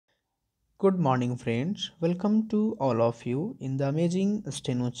Good morning, friends. Welcome to all of you in the amazing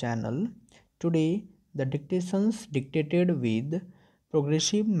Steno channel. Today, the dictations dictated with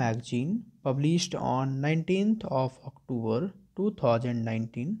Progressive Magazine published on 19th of October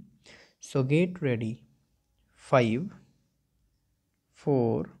 2019. So get ready. 5,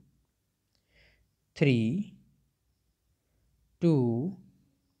 4, 3, 2,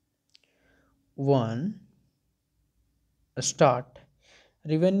 1. Start.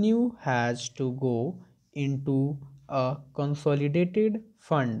 Revenue has to go into a consolidated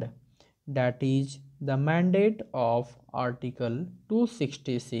fund. That is the mandate of Article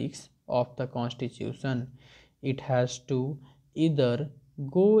 266 of the Constitution. It has to either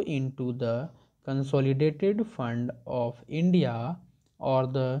go into the Consolidated Fund of India or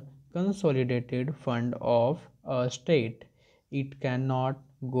the Consolidated Fund of a state. It cannot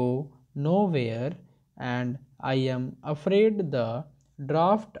go nowhere, and I am afraid the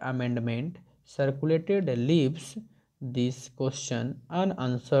draft amendment circulated leaves this question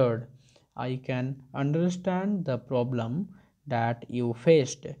unanswered. I can understand the problem that you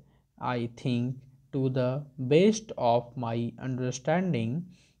faced. I think, to the best of my understanding,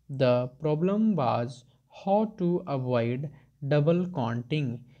 the problem was how to avoid double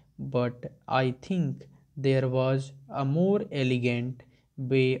counting, but I think there was a more elegant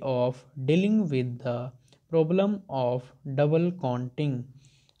way of dealing with the problem of double counting.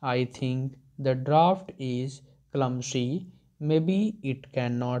 I think the draft is clumsy. Maybe it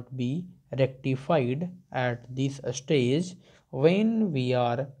cannot be rectified at this stage when we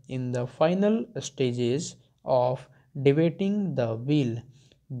are in the final stages of debating the bill.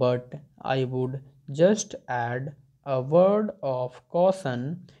 But I would just add a word of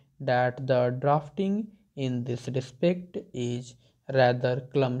caution that the drafting in this respect is rather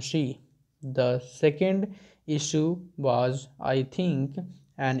clumsy. The second issue was, I think,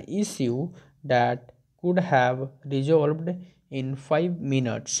 an issue that could have resolved in 5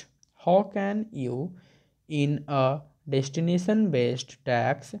 minutes. How can you, in a destination based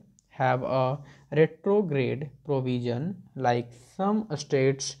tax, have a retrograde provision like some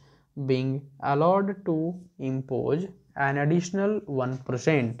states being allowed to impose an additional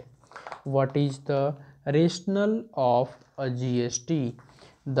 1%? What is the rationale of a GST?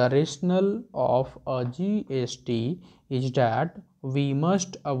 The rationale of a GST is that we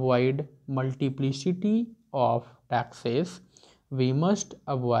must avoid multiplicity of taxes, we must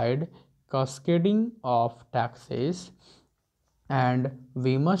avoid cascading of taxes, and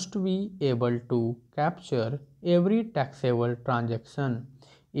we must be able to capture every taxable transaction.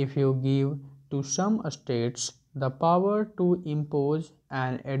 If you give to some states the power to impose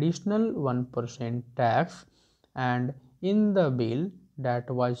an additional 1% tax, and in the bill that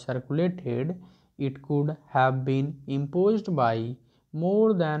was circulated, it could have been imposed by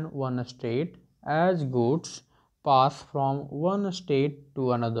more than one state as goods pass from one state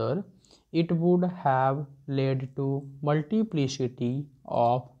to another, it would have led to multiplicity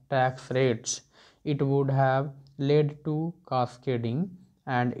of tax rates. It would have led to cascading,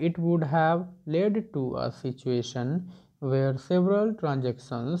 and it would have led to a situation where several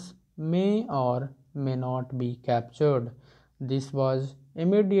transactions may or may not be captured. This was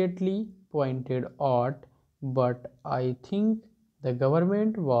immediately pointed out, but I think the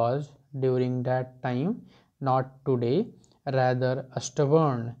government was during that time, not today, rather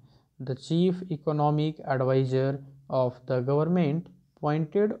stubborn. The chief economic advisor of the government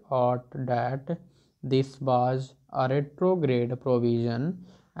pointed out that this was a retrograde provision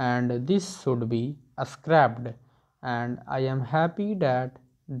and this should be scrapped, and I am happy that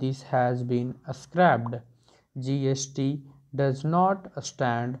this has been scrapped. GST does not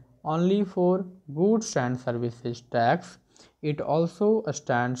stand only for goods and services tax, it also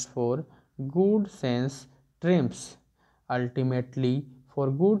stands for good sense trims. Ultimately,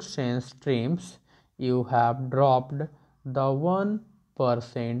 for good sense trims, you have dropped the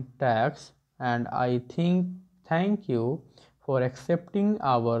 1% tax, and I think thank you for accepting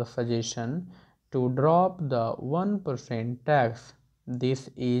our suggestion to drop the 1% tax. This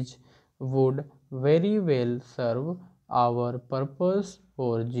is would very well serve our purpose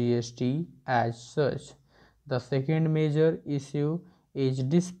for GST as such. The second major issue is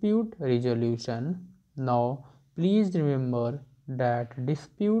dispute resolution. Now, please remember that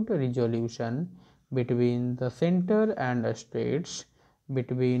dispute resolution between the center and states,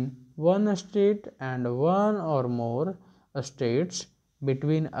 between one state and one or more states,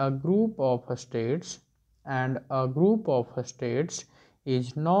 between a group of states and a group of states,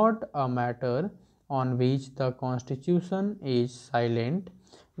 is not a matter on which the Constitution is silent.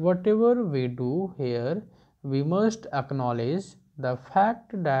 Whatever we do here, we must acknowledge the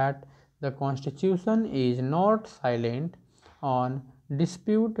fact that The Constitution is not silent on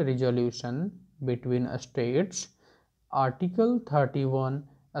dispute resolution between states. Article 31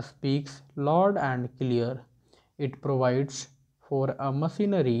 speaks loud and clear. It provides for a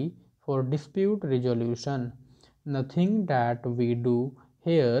machinery for dispute resolution. Nothing that we do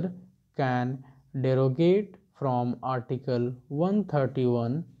here can derogate from Article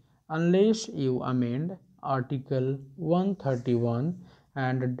 131 unless you amend Article 131,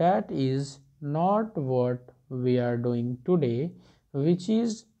 and that is not what we are doing today, which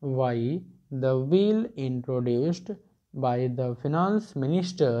is why the bill introduced by the finance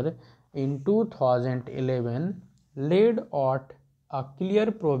minister in 2011 laid out a clear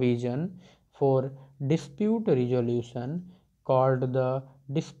provision for dispute resolution called the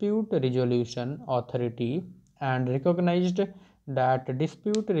Dispute Resolution Authority, and recognized that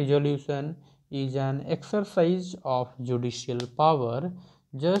dispute resolution is an exercise of judicial power,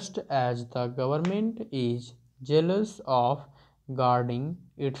 just as the government is jealous of guarding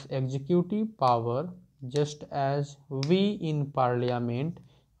its executive power, just as we in Parliament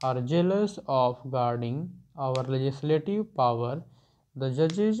are jealous of guarding our legislative power. The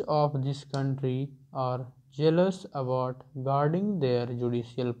judges of this country are jealous about guarding their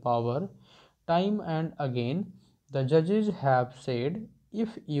judicial power. Time and again, the judges have said, if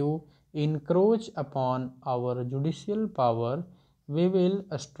you encroach upon our judicial power, we will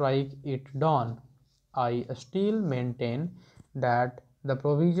strike it down. I still maintain that the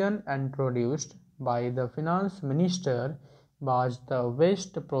provision introduced by the finance minister was the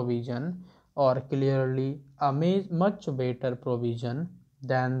best provision, or clearly a much better provision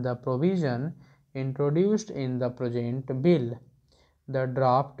than the provision introduced in the present bill. The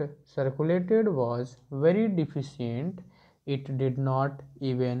draft circulated was very deficient. It did not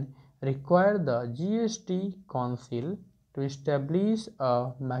even require the GST Council to establish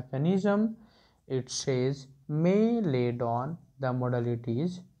a mechanism. It says may lay down the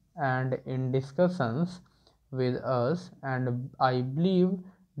modalities, and in discussions with us, and I believe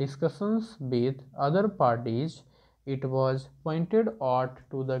discussions with other parties, it was pointed out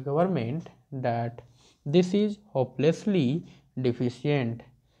to the government that this is hopelessly deficient.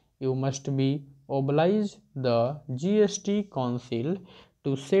 You must be oblige the GST Council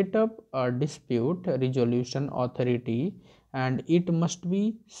to set up a dispute resolution authority, and it must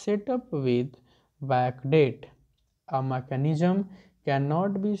be set up with backdate. A mechanism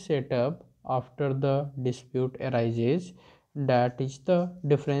cannot be set up after the dispute arises. That is the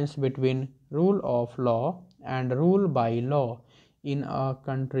difference between rule of law and rule by law. In a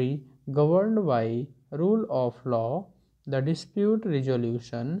country governed by rule of law, the dispute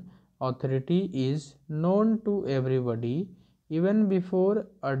resolution authority is known to everybody even before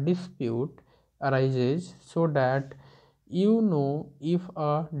a dispute arises, so that you know if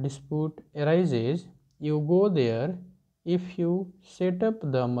a dispute arises, you go there. If you set up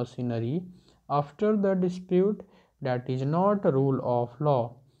the machinery after the dispute, that is not a rule of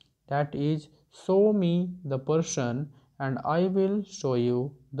law. That is, show me the person and I will show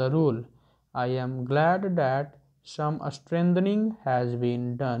you the rule. I am glad that some strengthening has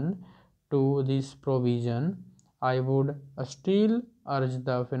been done to this provision. I would still urge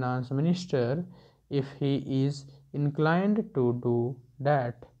the finance minister, if he is inclined to do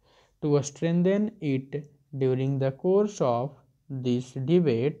that, to strengthen it during the course of this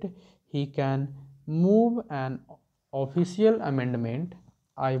debate. He can move an official amendment.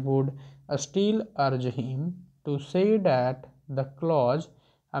 I would still urge him to say that the clause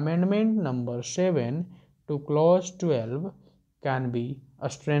amendment number 7 to clause 12 can be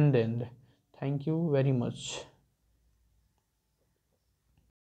strengthened. Thank you very much.